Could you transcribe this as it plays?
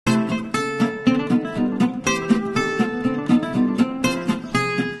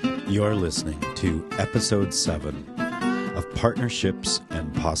You're listening to Episode 7 of Partnerships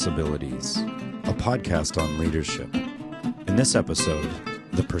and Possibilities, a podcast on leadership. In this episode,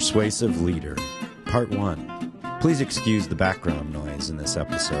 The Persuasive Leader, Part 1. Please excuse the background noise in this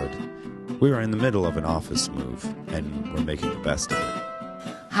episode. We are in the middle of an office move, and we're making the best of it.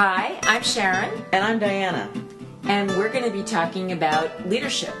 Hi, I'm Sharon. And I'm Diana. And we're going to be talking about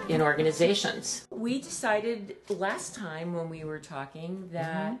leadership in organizations. We decided last time when we were talking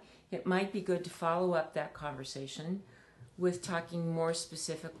that it might be good to follow up that conversation with talking more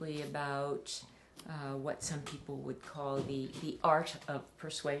specifically about what some people would call the art of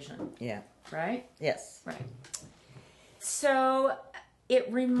persuasion. Yeah. Right? Yes. Right. So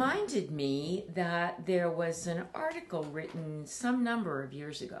it reminded me that there was an article written some number of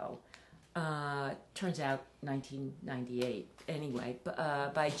years ago, turns out 1998 anyway,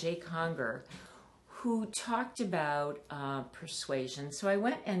 by Jay Conger, who talked about persuasion. So I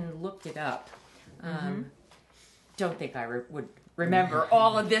went and looked it up. Don't think I would remember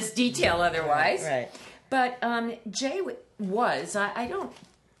all of this detail otherwise. Right. But Jay was, I don't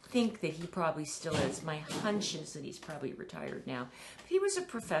think that he probably still is. My hunch is that he's probably retired now. But he was a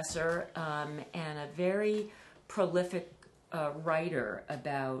professor and a very prolific writer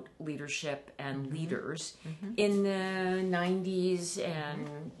about leadership and leaders in the 90s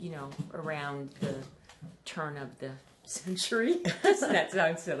and, around the turn of the century. Doesn't that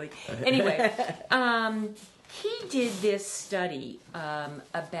sound silly? Anyway, he did this study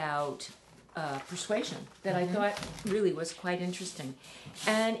about persuasion that I thought really was quite interesting.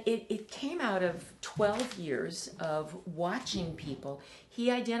 And it came out of 12 years of watching people.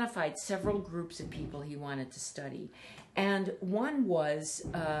 He identified several groups of people he wanted to study. And one was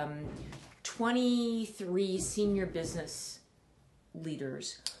 23 senior business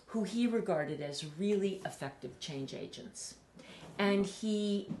leaders who he regarded as really effective change agents. And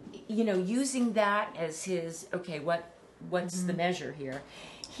he, using that as his, what's the measure here?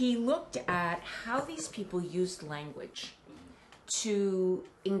 He looked at how these people used language to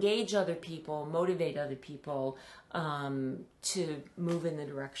engage other people, motivate other people to move in the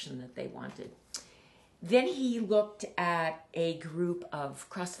direction that they wanted. Then he looked at a group of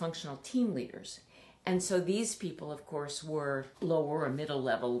cross-functional team leaders. And so these people, of course, were lower or middle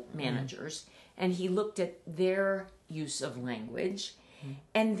level managers. And he looked at their use of language.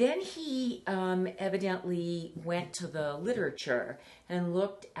 And then he evidently went to the literature and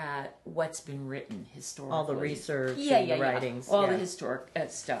looked at what's been written historically. All the research and the writings. All the historic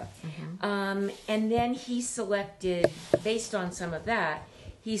stuff. And then he selected, based on some of that,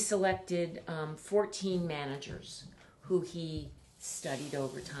 he selected 14 managers who he studied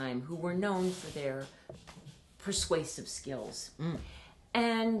over time, who were known for their persuasive skills.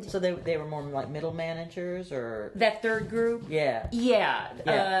 And so they were more like middle managers, or that third group? Yeah.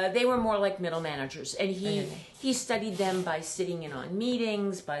 They were more like middle managers. And he studied them by sitting in on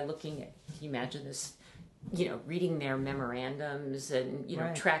meetings, by looking at, can you imagine this, reading their memorandums and,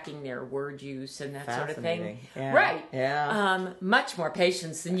 tracking their word use and that sort of thing. Yeah. Right. Yeah. Much more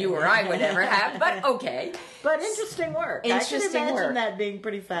patience than you or I would ever have, but okay. But interesting work. I can imagine that being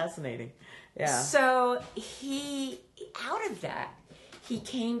pretty fascinating. Yeah. So out of that, he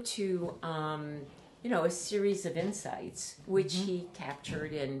came to, a series of insights, which he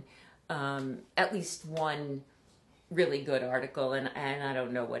captured in at least one really good article, and I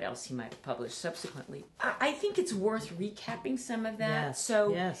don't know what else he might have published subsequently. I think it's worth recapping some of that. Yes.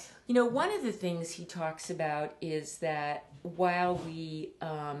 So, yes. One of the things he talks about is that while we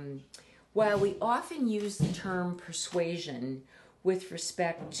often use the term persuasion with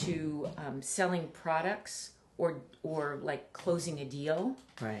respect to selling products or like closing a deal,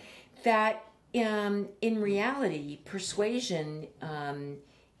 right, that in reality, persuasion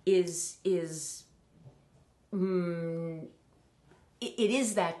is it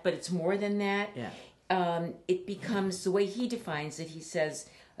is that, but it's more than that. Yeah. It becomes, the way he defines it, he says,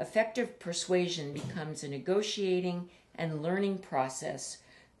 effective persuasion becomes a negotiating and learning process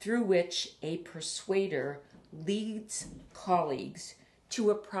through which a persuader leads colleagues to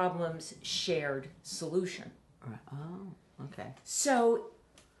a problem's shared solution. Oh, okay. So,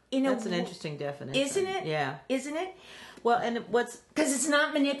 that's an interesting definition, isn't it? Yeah, isn't it? Well, and because it's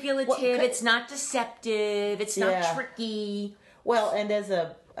not manipulative, it's not deceptive, it's not tricky. Well, and as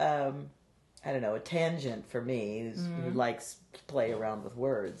a a tangent for me who likes to play around with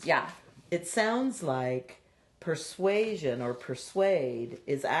words. Yeah, it sounds like persuasion or persuade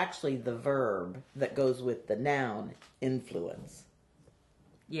is actually the verb that goes with the noun influence.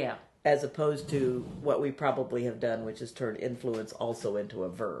 Yeah. as opposed to what we probably have done, which is turn influence also into a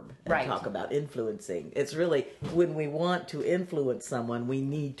verb and Right. talk about influencing. It's really when we want to influence someone, we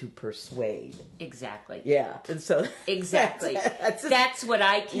need to persuade. Exactly. Yeah, and so Exactly. that's That's what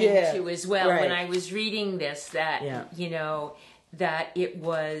I came Yeah, to as well when right. I was reading this, that, Yeah. you know, that it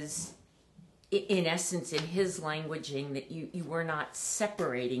was, in essence, in his languaging, that you were not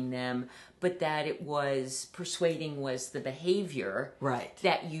separating them, but that it was, persuading was the behavior right.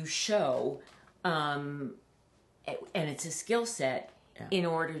 that you show, and it's a skill set Yeah. in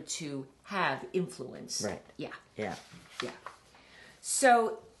order to have influence. Right. Yeah. Yeah, Yeah.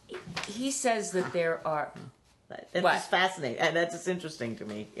 So he says that there are. it's What? just fascinating, and that's just interesting to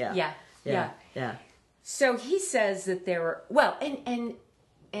me. Yeah, Yeah. Yeah. yeah. So he says that there are,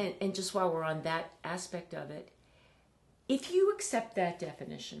 and just while we're on that aspect of it, if you accept that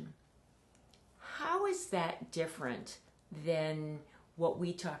definition, how is that different than what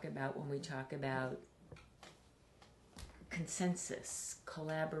we talk about when we talk about consensus,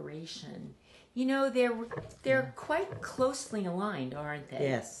 collaboration? You know, they're quite closely aligned, aren't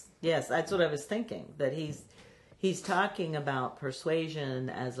they? Yes, that's what I was thinking. That he's talking about persuasion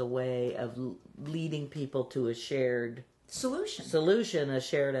as a way of leading people to a shared Solution, a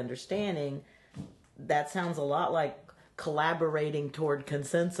shared understanding. That sounds a lot like collaborating toward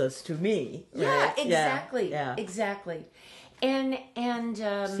consensus to me. Yeah, right? exactly. Yeah. Exactly. And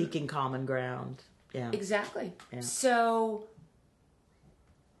Seeking common ground. Yeah. exactly. Yeah. So,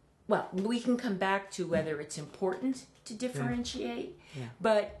 well, we can come back to whether it's important to differentiate, Yeah.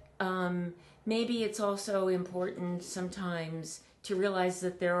 but maybe it's also important sometimes to realize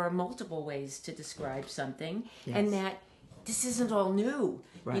that there are multiple ways to describe something, and that this isn't all new.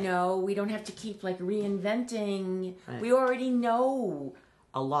 Right. You know, we don't have to keep like reinventing. Right. We already know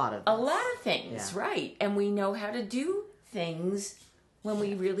A lot of things, Yeah. right? And we know how to do things when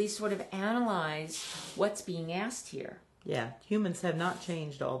we really sort of analyze what's being asked here. Yeah. Humans have not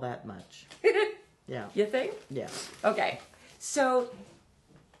changed all that much. Yeah. You think? Yeah. Okay. So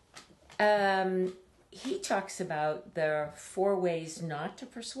he talks about the 4 ways not to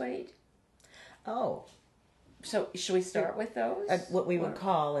persuade. Oh. So should we start with those? What we would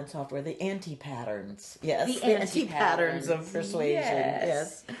call in software the anti-patterns. Yes. The anti-patterns of persuasion.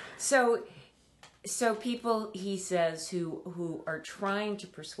 Yes. So people, he says, who are trying to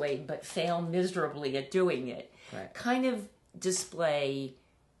persuade but fail miserably at doing it, Right. kind of display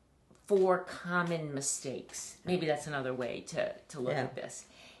 4 common mistakes. Maybe that's another way to look Yeah. at this.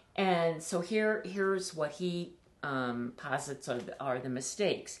 And so here's what he posits are the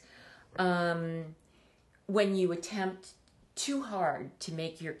mistakes. When you attempt too hard to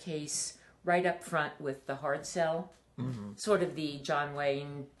make your case right up front with the hard sell, sort of the John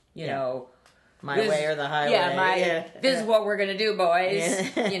Wayne, you know, My this- way or the highway. Yeah, this is what we're gonna do,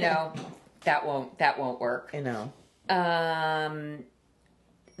 boys. Yeah. You know, that won't work. You know.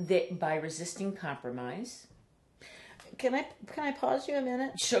 That by resisting compromise. Can I pause you a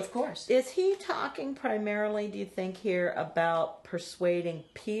minute? Sure, of course. Is he talking primarily, do you think, here about persuading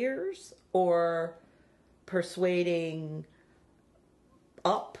peers or persuading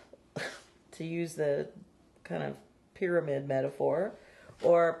up, to use the kind of pyramid metaphor,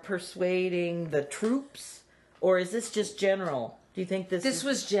 or persuading the troops, or is this just general? Do you think this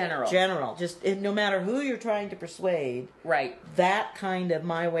was general. General. Just no matter who you're trying to persuade, Right. that kind of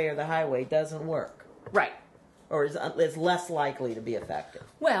my way or the highway doesn't work, Right. or is less likely to be effective.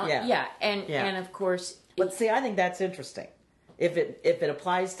 Well, Yeah. yeah. Yeah. And of course, But see, I think that's interesting. If it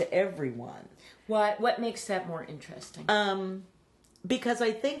applies to everyone, what makes that more interesting? because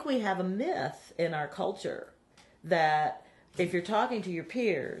I think we have a myth in our culture that if you're talking to your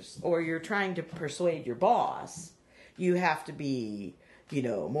peers or you're trying to persuade your boss, you have to be,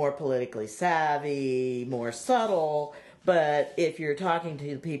 more politically savvy, more subtle. But if you're talking to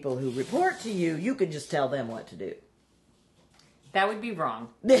the people who report to you, you can just tell them what to do. That would be wrong.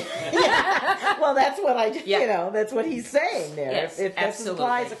 Well, that's what that's what he's saying there. Yes, if this absolutely.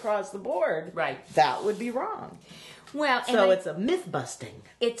 applies across the board, Right. that would be wrong. Well, So it's a myth busting.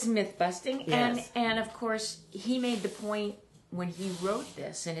 It's myth busting, Yes. and of course he made the point when he wrote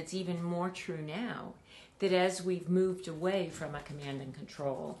this, and it's even more true now, that as we've moved away from a command and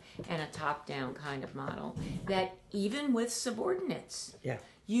control and a top-down kind of model, that even with subordinates, Yeah.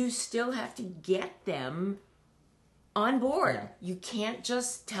 you still have to get them on board. Yeah. You can't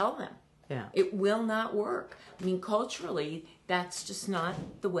just tell them. Yeah. It will not work. I mean, culturally, that's just not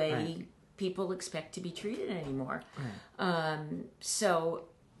the way Right. people expect to be treated anymore. Right. So,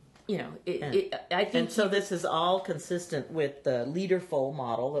 I think. And so this is all consistent with the leaderful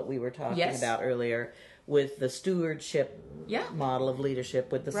model that we were talking Yes. about earlier, with the stewardship Yeah. model of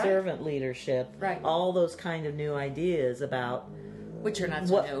leadership, with the Right. servant leadership, Right. all those kind of new ideas about Which are not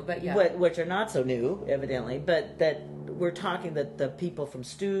so new, but yeah. which are not so new, evidently, but that we're talking that the people from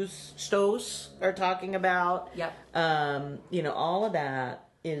Stos are talking about. Yep. All of that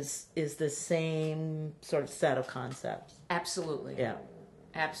is the same sort of set of concepts. Absolutely. Yeah.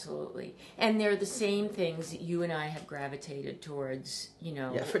 Absolutely. And they're the same things that you and I have gravitated towards,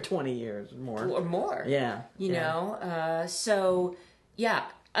 Yeah, for 20 years more. or more. Yeah. You know, so yeah.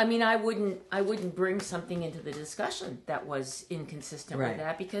 I mean, I wouldn't bring something into the discussion that was inconsistent Right. with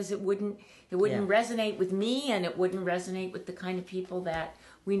that, because it wouldn't resonate with me, and it wouldn't resonate with the kind of people that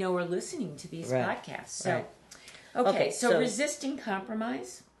we know are listening to these Right. podcasts. So, Right. okay, so so- resisting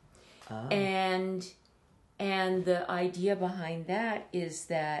compromise, and the idea behind that is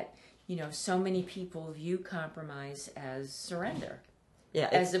that so many people view compromise as surrender. Yeah,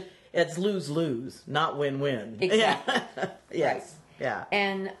 As it's lose-lose, not win-win. Exactly. Yes. Yeah.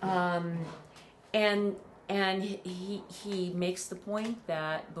 And he makes the point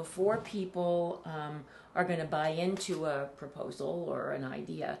that before people are going to buy into a proposal or an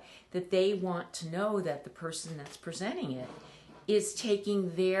idea, that they want to know that the person that's presenting it is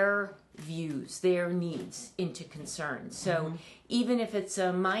taking their views, their needs into concern. So even if it's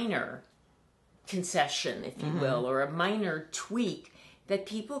a minor concession, if you will, or a minor tweak, that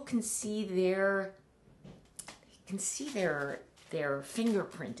people can see their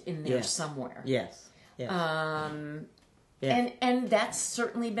fingerprint in there Yes. somewhere. Yes. Yes. Yeah. And that's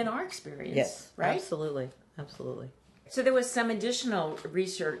certainly been our experience. Yes. Right? Absolutely. Absolutely. So there was some additional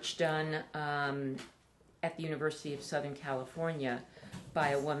research done at the University of Southern California by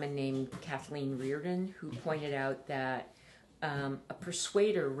a woman named Kathleen Reardon, who pointed out that a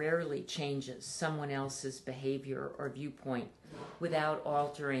persuader rarely changes someone else's behavior or viewpoint without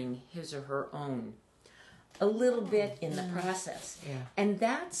altering his or her own a little bit in the process. Yeah. And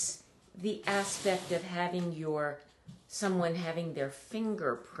that's the aspect of having someone having their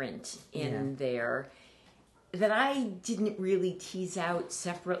fingerprint in there that I didn't really tease out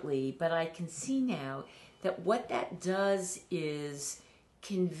separately, but I can see now that what that does is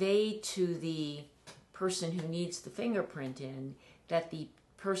convey to the person who needs the fingerprint in that the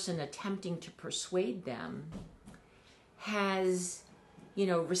person attempting to persuade them has,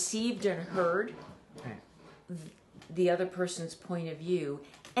 received and heard the other person's point of view,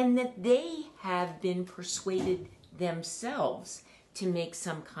 and that they have been persuaded themselves to make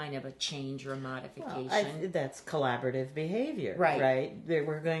some kind of a change or a modification. That's collaborative behavior, Right. Right.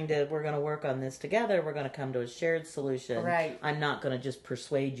 We're going to work on this together. We're going to come to a shared solution. Right. I'm not going to just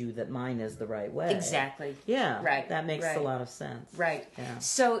persuade you that mine is the right way. Exactly. Yeah. Right. That makes Right. a lot of sense. Right. Yeah.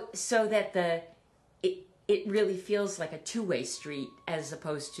 So that it really feels like a two-way street as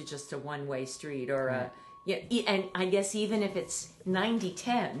opposed to just a one-way street or and I guess even if it's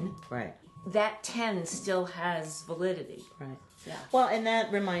 90-10, Right. that 10 still has validity. Right. Yeah. Well, and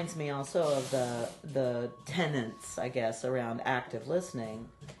that reminds me also of the tenets, I guess, around active listening,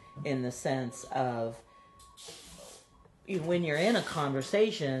 in the sense of when you're in a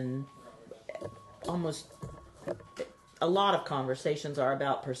conversation, almost a lot of conversations are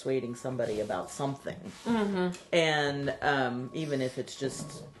about persuading somebody about something, and even if it's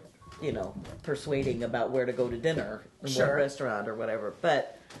just persuading about where to go to dinner, in Sure. what restaurant or whatever,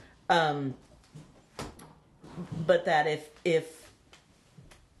 but that if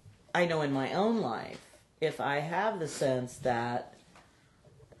I know in my own life, if I have the sense that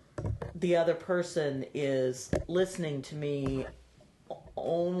the other person is listening to me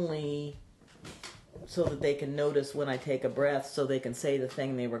only so that they can notice when I take a breath, so they can say the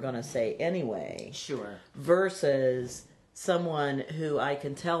thing they were going to say anyway, Sure. versus someone who I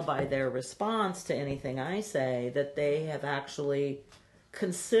can tell by their response to anything I say that they have actually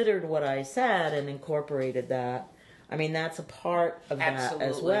considered what I said and incorporated that. I mean, that's a part of that as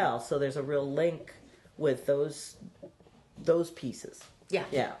Absolutely. well. So there's a real link with those pieces. Yeah.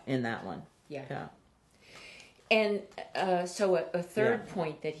 Yeah, in that one. Yeah. Yeah. And so a third Yeah.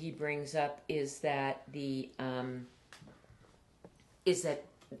 point that he brings up is that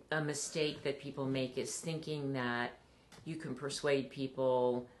a mistake that people make is thinking that you can persuade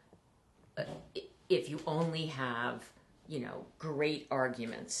people if you only have great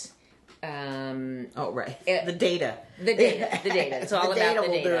arguments. Oh, right. It- the data. The data. It's all The about data the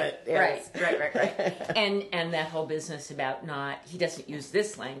will data. do it, yes. Right. And that whole business about he doesn't use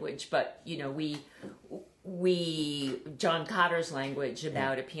this language, but we John Cotter's language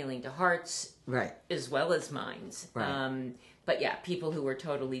about appealing to hearts Right. as well as minds. Right. But yeah, people who are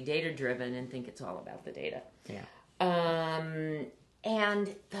totally data driven and think it's all about the data. Yeah.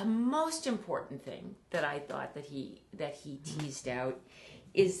 And the most important thing that I thought that he teased out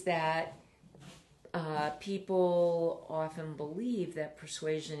is that people often believe that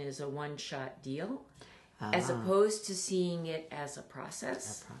persuasion is a one-shot deal, as opposed to seeing it as a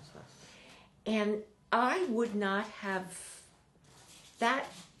process. And I would not have that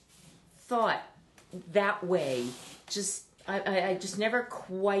thought that way. I just never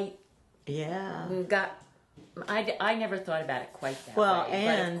quite got. I never thought about it quite that way.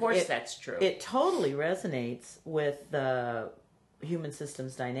 And but of course that's true. It totally resonates with the human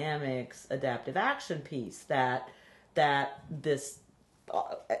systems dynamics adaptive action piece that this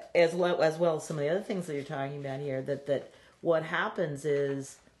as well as some of the other things that you're talking about here, that what happens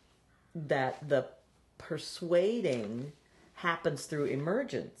is that the persuading happens through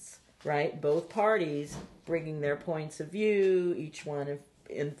emergence, right? Both parties bringing their points of view, each one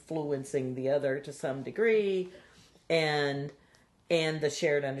influencing the other to some degree, and the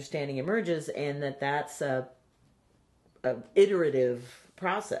shared understanding emerges, and that's a iterative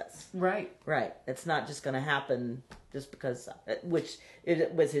process. Right. It's not just going to happen just because, which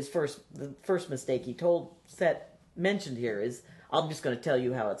it was the first mistake he mentioned here is, I'm just going to tell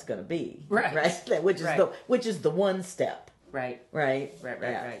you how it's going to be. Right. Which is the one step. Right.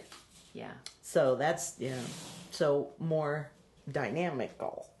 Yeah. So that's, so more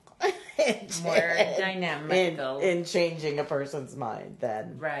dynamical. In changing a person's mind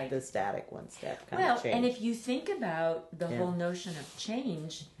than the static one step kind of change. And if you think about the whole notion of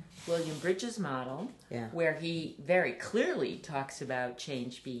change, William Bridges' model, where he very clearly talks about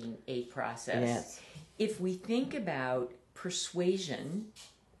change being a process, if we think about persuasion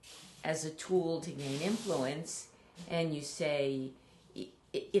as a tool to gain influence, and you say,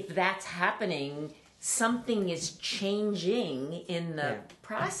 if that's happening, something is changing in the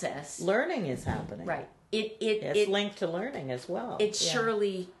process. Learning is happening. Right. It's linked to learning as well. It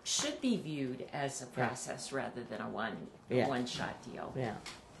surely should be viewed as a process rather than a one-shot deal. Yeah.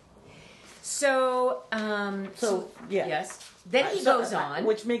 So, yes. Then he goes on.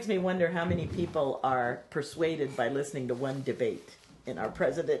 Which makes me wonder how many people are persuaded by listening to one debate in our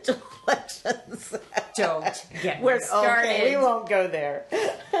presidential elections. Don't get me started. Okay, we won't go there.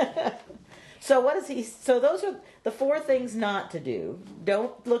 So so those are the 4 things not to do.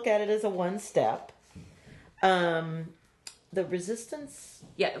 Don't look at it as a one step. The resistance.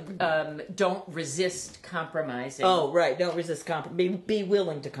 Yeah. Don't resist compromising. Oh, right. Don't resist be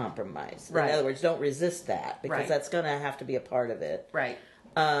willing to compromise. Right. In other words, don't resist that, because that's going to have to be a part of it. Right.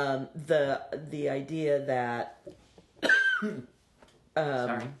 The idea that.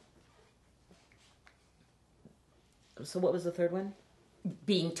 Sorry. So what was the third one?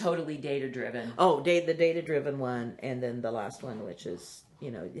 Being totally data-driven. Oh, the data-driven one, and then the last one, which is,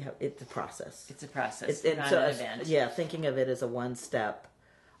 it's a process. It's a process, not an event. Yeah, thinking of it as a one step.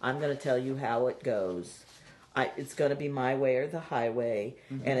 I'm going to tell you how it goes. It's going to be my way or the highway,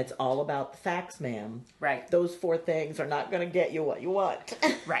 and it's all about the facts, ma'am. Right. Those 4 things are not going to get you what you want.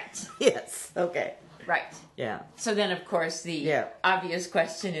 Right. Yes. Okay. Right. Yeah. So then, of course, the obvious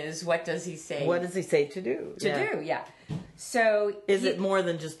question is, what does he say? What does he say to do? Yeah. So is it more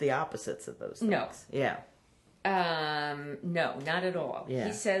than just the opposites of those things? No. Yeah. No, not at all. Yeah.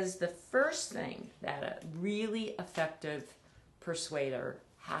 He says the first thing that a really effective persuader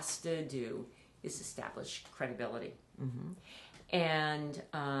has to do is establish credibility. Mm-hmm. And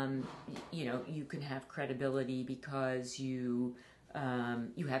you can have credibility because you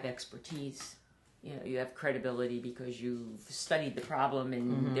have expertise. You have credibility because you've studied the problem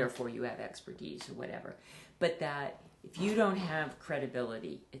and therefore you have expertise or whatever. But that if you don't have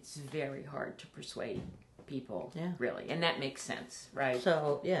credibility, it's very hard to persuade people, really. And that makes sense, right?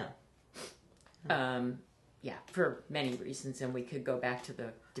 So, for many reasons, and we could go back to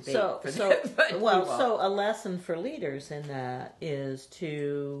the debate for so, that. So a lesson for leaders in that is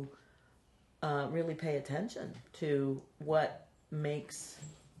to really pay attention to what makes...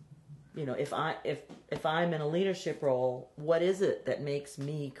 if I'm in a leadership role, what is it that makes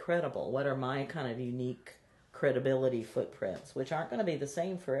me credible? What are my kind of unique credibility footprints, which aren't going to be the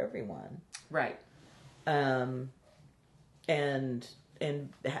same for everyone? Right. And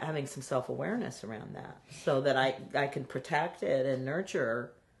having some self-awareness around that, so that I can protect it and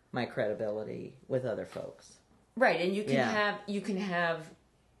nurture my credibility with other folks. Right, and you can have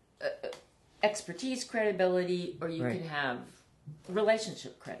expertise credibility, or you can have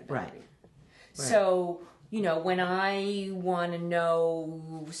relationship credibility. Right. So, when I want to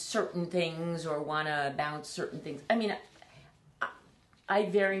know certain things or want to bounce certain things, I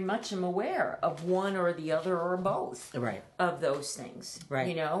very much am aware of one or the other or both Right. of those things. Right.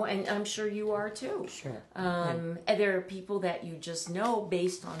 You know, and I'm sure you are too. Sure. And there are people that you just know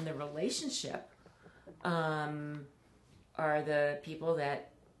based on the relationship are the people that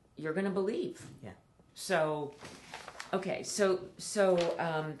you're going to believe. Yeah. So, okay, so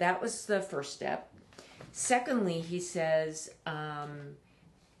that was the first step. Secondly, he says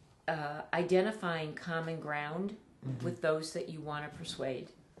identifying common ground with those that you want to persuade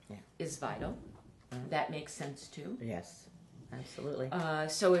is vital. That makes sense too. Yes. Absolutely.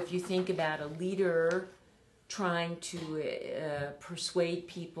 So if you think about a leader trying to persuade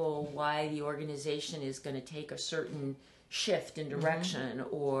people why the organization is going to take a certain shift in direction,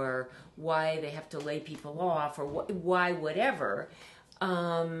 or why they have to lay people off, or why whatever,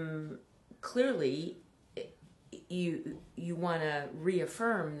 clearly you want to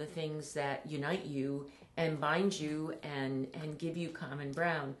reaffirm the things that unite you and bind you and give you common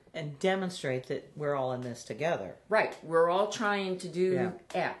ground. And demonstrate that we're all in this together. Right. We're all trying to do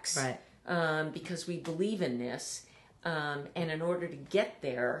X. Right. Because we believe in this. And in order to get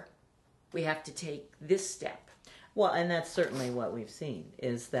there, we have to take this step. Well, and that's certainly what we've seen,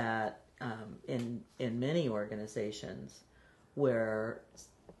 is that in many organizations where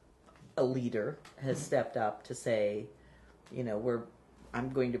a leader has stepped up to say, you know, I'm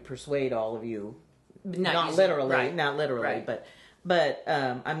going to persuade all of you, not literally, Right. but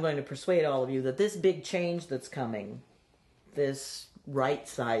I'm going to persuade all of you that this big change that's coming, this right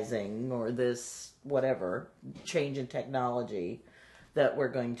sizing or this whatever change in technology that we're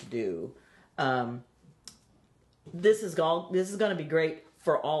going to do, this is going to be great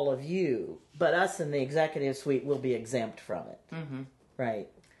for all of you, but us in the executive suite will be exempt from it. Mm-hmm. Right?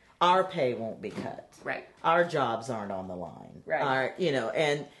 Our pay won't be cut. Right. Our jobs aren't on the line. Right.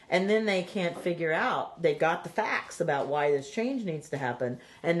 And then they can't figure out, they've got the facts about why this change needs to happen,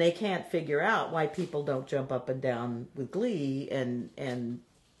 and they can't figure out why people don't jump up and down with glee and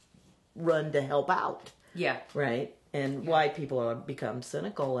run to help out. Yeah. Right? And why people become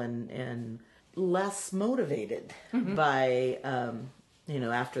cynical and less motivated by,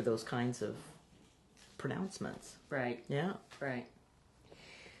 after those kinds of pronouncements. Right. Yeah. Right.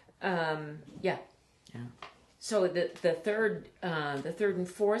 Yeah. So the third and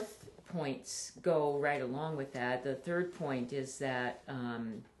fourth points go right along with that. The third point is that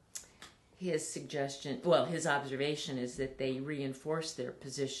his observation is that they reinforce their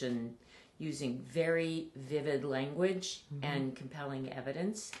position using very vivid language and compelling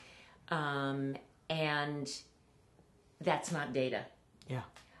evidence, and that's not data.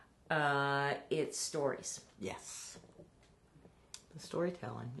 Yeah. It's stories. Yes. The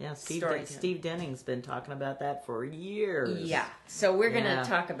storytelling. Yeah, Storytelling. Steve Denning's been talking about that for years. Yeah. So we're going to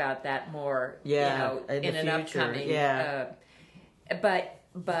talk about that more, in an upcoming. Yeah. But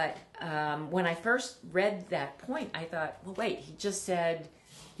when I first read that point, I thought, well, wait, he just said,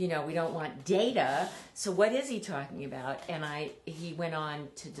 we don't want data. So what is he talking about? And he went on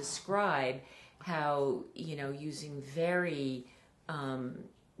to describe how, using very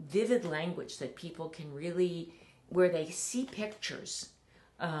vivid language that people can really, where they see pictures,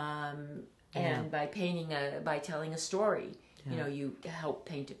 and by telling a story, you help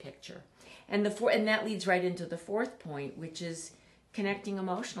paint a picture. And and that leads right into the fourth point, which is connecting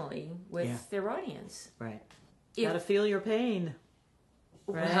emotionally with their audience. Right. Got to feel your pain.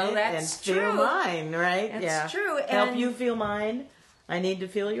 Right? Well, that's and true. Feel mine, right? That's true. Help you feel mine. I need to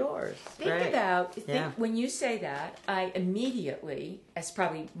feel yours. Think when you say that, I immediately, as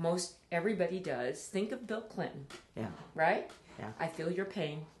probably most everybody does, think of Bill Clinton. Yeah. Right? Yeah. I feel your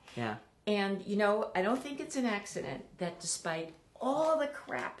pain. Yeah. And, I don't think it's an accident that despite all the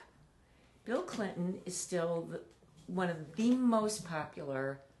crap, Bill Clinton is still one of the most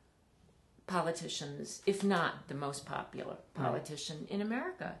popular politicians, if not the most popular politician in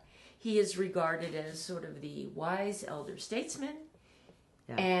America. He is regarded as sort of the wise elder statesman.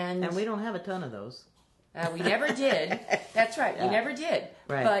 Yeah. And we don't have a ton of those. We never did. That's right. We never did.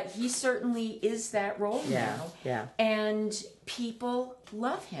 Right. But he certainly is that role now. Yeah. And people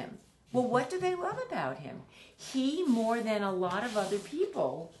love him. Well, what do they love about him? He, more than a lot of other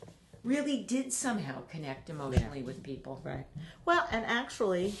people, really did somehow connect emotionally with people. Right. Well, and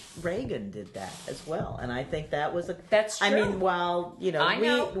actually, Reagan did that as well. And I think that was That's true. I mean, while,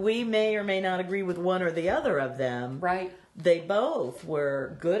 we may or may not agree with one or the other of them. Right. They both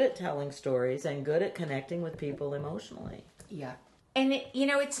were good at telling stories and good at connecting with people emotionally. Yeah. And,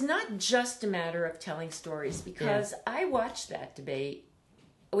 it's not just a matter of telling stories, because I watched that debate,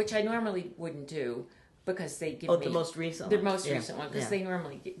 which I normally wouldn't do, because they give me... the most recent The one. most recent one, because they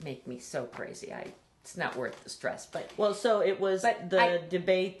normally make me so crazy. it's not worth the stress. But Well, so it was But the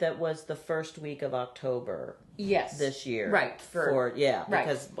debate that was the first week of October yes, this year. right? Right, right.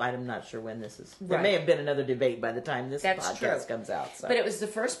 because I'm not sure when this is. There Right. may have been another debate by the time this That's podcast true. comes out. So. But it was the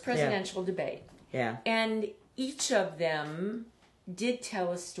first presidential debate, yeah. and each of them did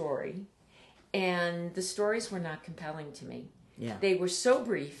tell a story, and the stories were not compelling to me. Yeah. They were so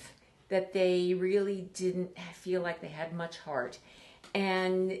brief that they really didn't feel like they had much heart,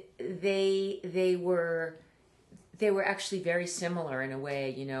 and they were actually very similar in a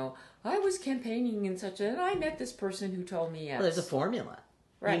way. You know, I was campaigning in and I met this person who told me yes. Well, there's a formula.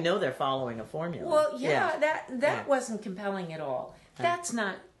 Right. You know they're following a formula. Well, yeah, that Yeah. wasn't compelling at all. That's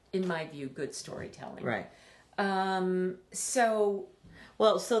not, in my view, good storytelling. Right. So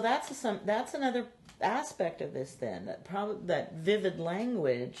Well, so that's another aspect of this then, that vivid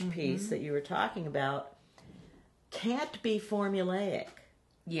language piece that you were talking about can't be formulaic.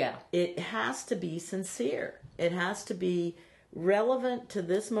 yeah, It has to be sincere. It has to be relevant to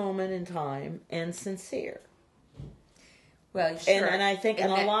this moment in time and sincere. well, sure. And I think,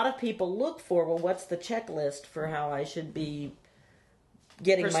 and that- a lot of people look for, well, what's the checklist for how I should be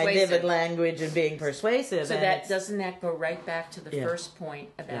getting my Persuasive. vivid language and being persuasive? So and that it's- doesn't that go right back to the Yeah. first point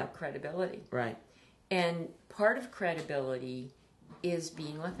about Yeah. credibility? right. And part of credibility is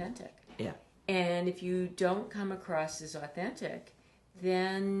being authentic. Yeah. And if you don't come across as authentic,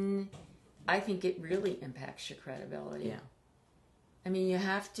 then I think it really impacts your credibility. Yeah. I mean, you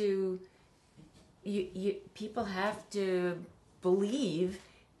have to. People have to believe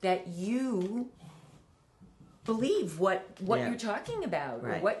that you believe what Yeah. you're talking about,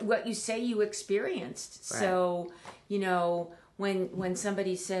 Right. or what you say you experienced. Right. So, you know, when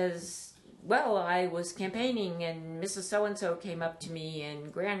somebody says, well, I was campaigning and Mrs. So-and-so came up to me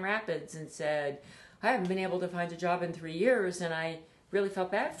in Grand Rapids and said, I haven't been able to find a job in 3 years, and I really felt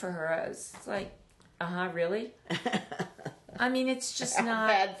bad for her. I was like, really? I mean, it's just How not...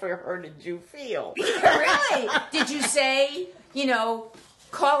 bad for her did you feel? Really? Did you say,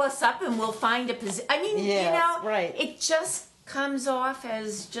 call us up and we'll find a position? I mean, Yeah, right. It just comes off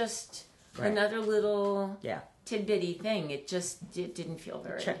as just Right. another little Yeah. tidbitty thing. It didn't feel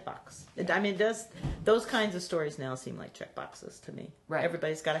very... Checkbox. I mean, those kinds of stories now seem like checkboxes to me. Right.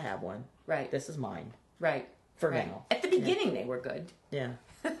 Everybody's got to have one. Right. This is mine. Right. For right. now. At the beginning, they were good. Yeah.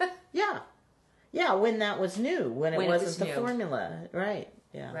 Yeah. Yeah, when that was new, when it When it wasn't was the new. formula. Right.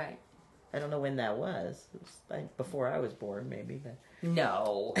 Yeah. Right. I don't know when that was. It was like before I was born, maybe. But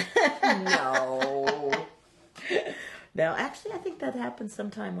No. No. no, actually, I think that happened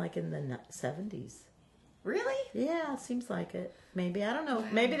sometime like in the 70s. Really? Yeah, it seems like it. Maybe. I don't know.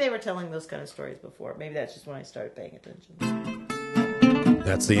 Maybe they were telling those kind of stories before. Maybe that's just when I started paying attention.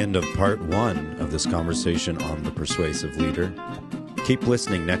 That's the end of part 1 of this conversation on the persuasive leader. Keep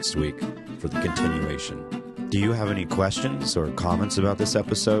listening next week for the continuation. Do you have any questions or comments about this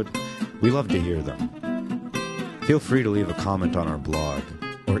episode? We love to hear them. Feel free to leave a comment on our blog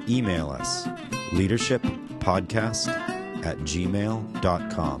or email us,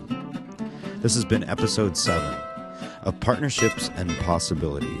 leadershippodcast@gmail.com. This has been episode 7 of Partnerships and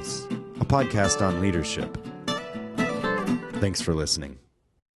Possibilities, a podcast on leadership. Thanks for listening.